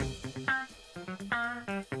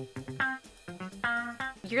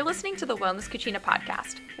You're listening to the Wellness Cucina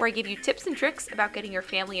podcast, where I give you tips and tricks about getting your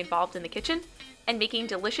family involved in the kitchen and making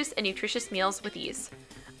delicious and nutritious meals with ease.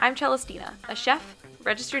 I'm Celestina, a chef,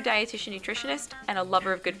 registered dietitian nutritionist, and a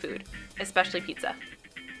lover of good food, especially pizza.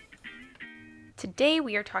 Today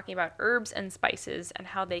we are talking about herbs and spices and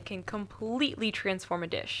how they can completely transform a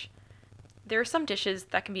dish. There are some dishes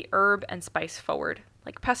that can be herb and spice forward,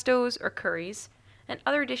 like pestos or curries, and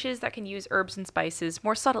other dishes that can use herbs and spices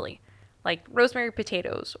more subtly, like rosemary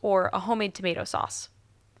potatoes or a homemade tomato sauce.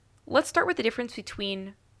 Let's start with the difference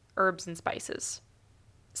between herbs and spices.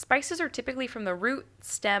 Spices are typically from the root,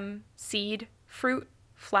 stem, seed, fruit,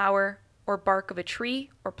 flower, or bark of a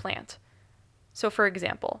tree or plant. So for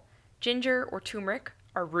example, ginger or turmeric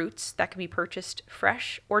are roots that can be purchased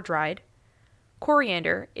fresh or dried.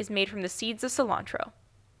 Coriander is made from the seeds of cilantro.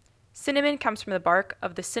 Cinnamon comes from the bark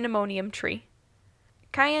of the cinnamonium tree.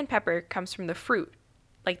 Cayenne pepper comes from the fruit,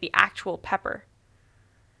 like the actual pepper.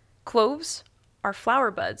 Cloves are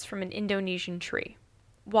flower buds from an Indonesian tree,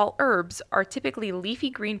 while herbs are typically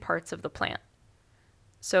leafy green parts of the plant.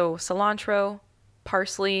 So cilantro,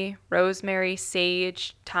 parsley, rosemary,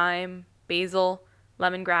 sage, thyme, basil,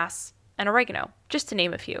 lemongrass, and oregano, just to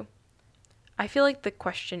name a few. I feel like the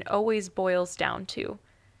question always boils down to,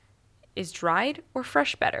 is dried or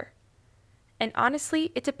fresh better? And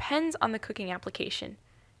honestly, it depends on the cooking application,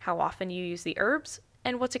 how often you use the herbs,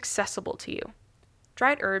 and what's accessible to you.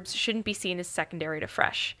 Dried herbs shouldn't be seen as secondary to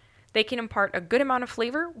fresh. They can impart a good amount of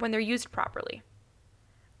flavor when they're used properly.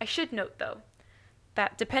 I should note, though,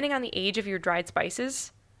 that depending on the age of your dried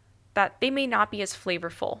spices, that they may not be as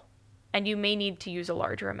flavorful, and you may need to use a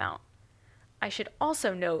larger amount. I should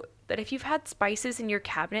also note that if you've had spices in your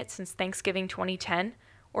cabinet since Thanksgiving 2010,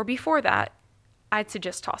 or before that, I'd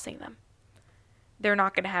suggest tossing them. They're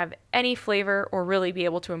not going to have any flavor or really be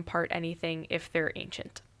able to impart anything if they're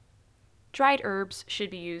ancient. Dried herbs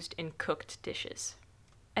should be used in cooked dishes,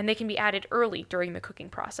 and they can be added early during the cooking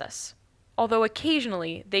process. Although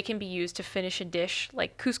occasionally they can be used to finish a dish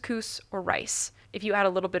like couscous or rice, if you add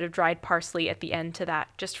a little bit of dried parsley at the end to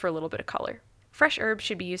that just for a little bit of color. Fresh herbs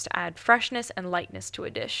should be used to add freshness and lightness to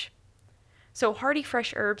a dish. So hearty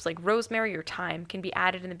fresh herbs like rosemary or thyme can be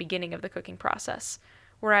added in the beginning of the cooking process,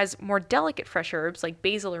 whereas more delicate fresh herbs like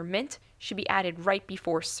basil or mint should be added right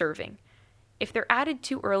before serving. If they're added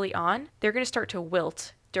too early on, they're going to start to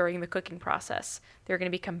wilt during the cooking process. They're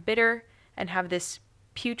going to become bitter and have this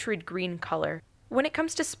putrid green color. When it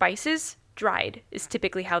comes to spices, dried is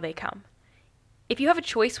typically how they come. If you have a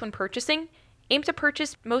choice when purchasing, aim to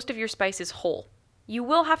purchase most of your spices whole. You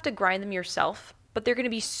will have to grind them yourself, but they're going to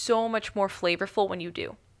be so much more flavorful when you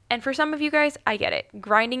do. And for some of you guys, I get it.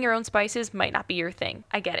 Grinding your own spices might not be your thing.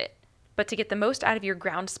 I get it. But to get the most out of your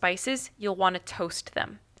ground spices, you'll want to toast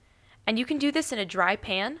them. And you can do this in a dry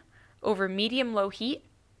pan over medium-low heat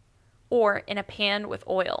or in a pan with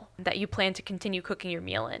oil that you plan to continue cooking your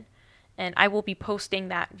meal in. And I will be posting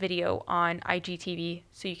that video on IGTV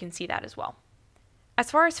so you can see that as well.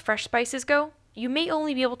 As far as fresh spices go, you may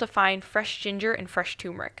only be able to find fresh ginger and fresh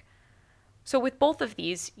turmeric. So with both of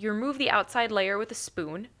these, you remove the outside layer with a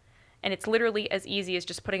spoon, and it's literally as easy as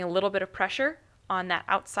just putting a little bit of pressure on that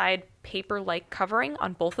outside paper-like covering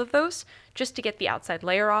on both of those, just to get the outside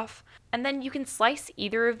layer off. And then you can slice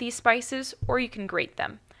either of these spices, or you can grate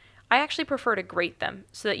them. I actually prefer to grate them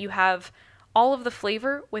so that you have all of the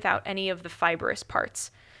flavor without any of the fibrous parts,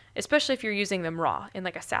 especially if you're using them raw in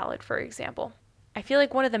like a salad, for example. I feel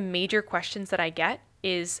like one of the major questions that I get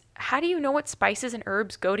is, how do you know what spices and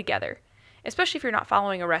herbs go together? Especially if you're not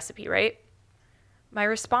following a recipe, right? My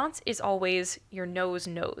response is always, your nose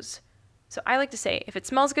knows. So I like to say, if it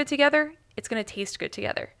smells good together, it's going to taste good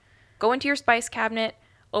together. Go into your spice cabinet,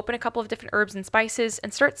 open a couple of different herbs and spices,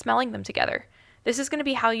 and start smelling them together. This is going to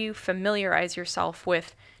be how you familiarize yourself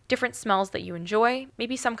with different smells that you enjoy,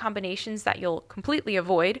 maybe some combinations that you'll completely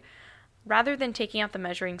avoid. Rather than taking out the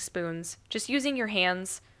measuring spoons, just using your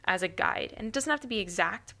hands as a guide. And it doesn't have to be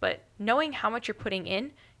exact, but knowing how much you're putting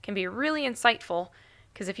in can be really insightful,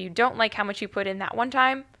 because if you don't like how much you put in that one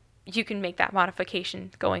time, you can make that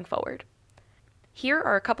modification going forward. Here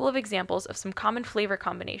are a couple of examples of some common flavor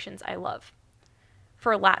combinations I love.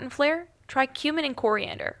 For a Latin flair, try cumin and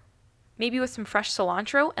coriander, maybe with some fresh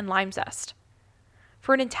cilantro and lime zest.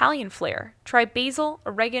 For an Italian flair, try basil,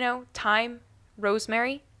 oregano, thyme,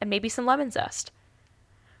 rosemary, and maybe some lemon zest.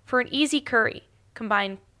 For an easy curry,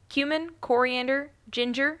 combine cumin, coriander,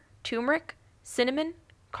 ginger, turmeric, cinnamon,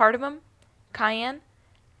 cardamom, cayenne,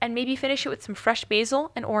 and maybe finish it with some fresh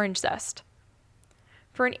basil and orange zest.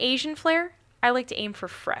 For an Asian flair, I like to aim for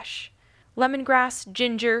fresh. Lemongrass,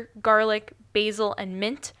 ginger, garlic, basil, and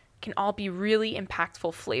mint can all be really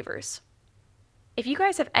impactful flavors. If you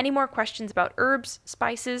guys have any more questions about herbs,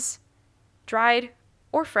 spices, dried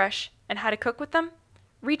or fresh, and how to cook with them,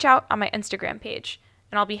 reach out on my Instagram page,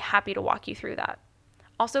 and I'll be happy to walk you through that.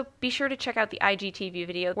 Also, be sure to check out the IGTV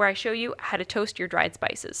video where I show you how to toast your dried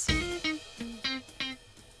spices.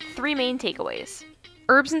 3 main takeaways.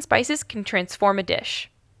 Herbs and spices can transform a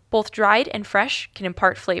dish. Both dried and fresh can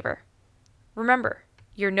impart flavor. Remember,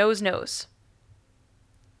 your nose knows.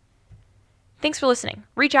 Thanks for listening.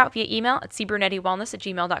 Reach out via email at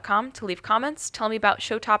cbrunettywellness@gmail.com to leave comments, tell me about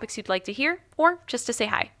show topics you'd like to hear, or just to say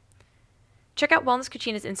hi. Check out Wellness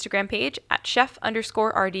Cucina's Instagram page at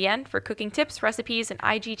chef_RDN for cooking tips, recipes, and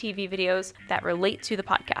IGTV videos that relate to the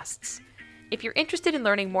podcasts. If you're interested in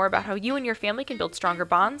learning more about how you and your family can build stronger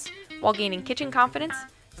bonds while gaining kitchen confidence,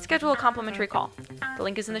 schedule a complimentary call. The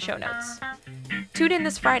link is in the show notes. Tune in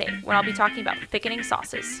this Friday when I'll be talking about thickening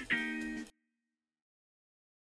sauces.